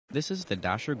This is the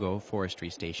Dashigo Forestry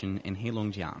Station in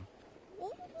Heilongjiang.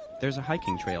 There's a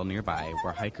hiking trail nearby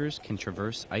where hikers can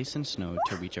traverse ice and snow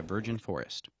to reach a virgin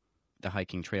forest. The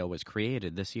hiking trail was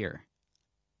created this year.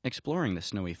 Exploring the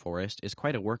snowy forest is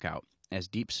quite a workout, as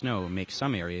deep snow makes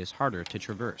some areas harder to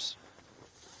traverse.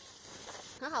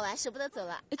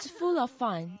 It's full of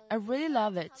fun. I really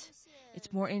love it.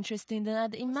 It's more interesting than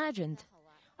I'd imagined.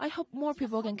 I hope more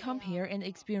people can come here and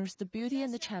experience the beauty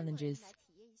and the challenges.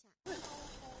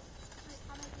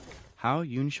 Hao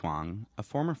Yunshuang, a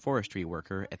former forestry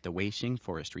worker at the Weixing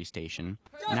Forestry Station,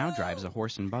 now drives a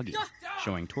horse and buggy,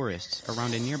 showing tourists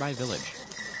around a nearby village.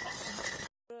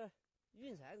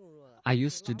 I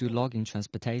used to do logging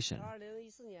transportation.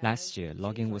 Last year,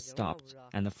 logging was stopped,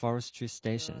 and the forestry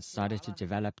station started to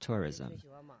develop tourism.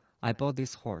 I bought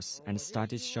this horse and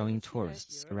started showing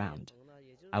tourists around.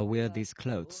 I wear these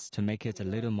clothes to make it a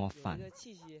little more fun.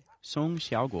 Song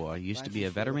Xiaoguo used to be a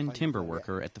veteran timber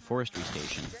worker at the forestry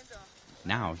station.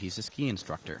 Now he's a ski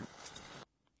instructor.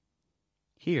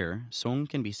 Here, Song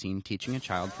can be seen teaching a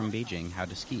child from Beijing how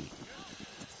to ski.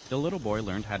 The little boy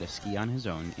learned how to ski on his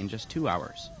own in just 2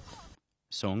 hours.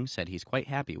 Song said he's quite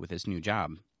happy with his new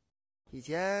job.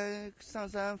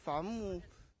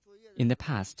 In the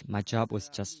past, my job was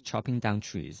just chopping down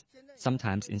trees,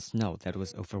 sometimes in snow that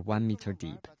was over 1 meter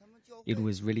deep. It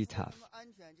was really tough.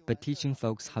 But teaching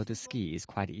folks how to ski is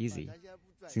quite easy.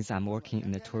 Since I'm working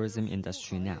in the tourism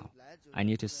industry now, I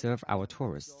need to serve our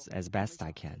tourists as best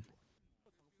I can.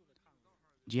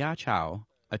 Jia Chao,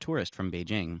 a tourist from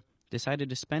Beijing, decided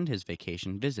to spend his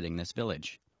vacation visiting this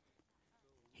village.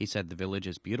 He said the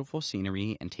village's beautiful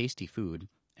scenery and tasty food,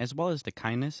 as well as the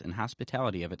kindness and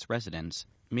hospitality of its residents,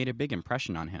 made a big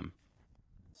impression on him.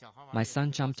 My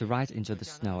son jumped right into the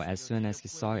snow as soon as he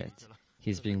saw it.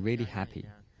 He's been really happy.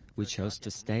 We chose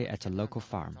to stay at a local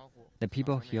farm. The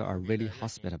people here are really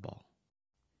hospitable.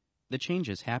 The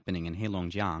changes happening in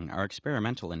Heilongjiang are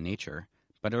experimental in nature,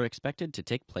 but are expected to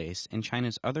take place in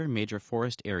China's other major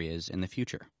forest areas in the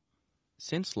future.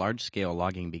 Since large-scale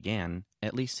logging began,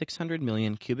 at least 600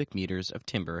 million cubic meters of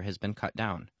timber has been cut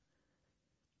down.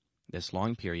 This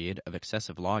long period of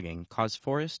excessive logging caused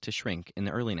forests to shrink in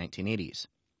the early 1980s.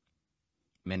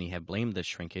 Many have blamed this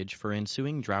shrinkage for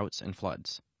ensuing droughts and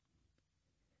floods.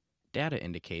 Data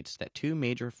indicates that 2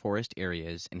 major forest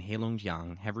areas in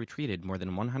Heilongjiang have retreated more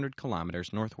than 100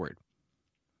 kilometers northward.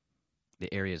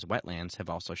 The area's wetlands have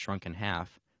also shrunk in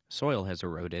half, soil has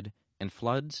eroded, and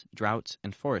floods, droughts,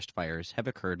 and forest fires have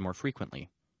occurred more frequently.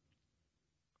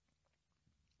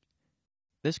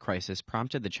 This crisis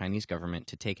prompted the Chinese government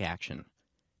to take action.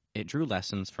 It drew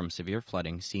lessons from severe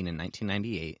flooding seen in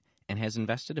 1998 and has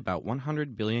invested about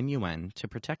 100 billion yuan to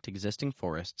protect existing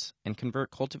forests and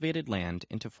convert cultivated land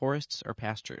into forests or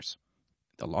pastures.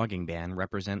 The logging ban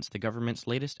represents the government's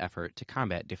latest effort to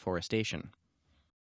combat deforestation.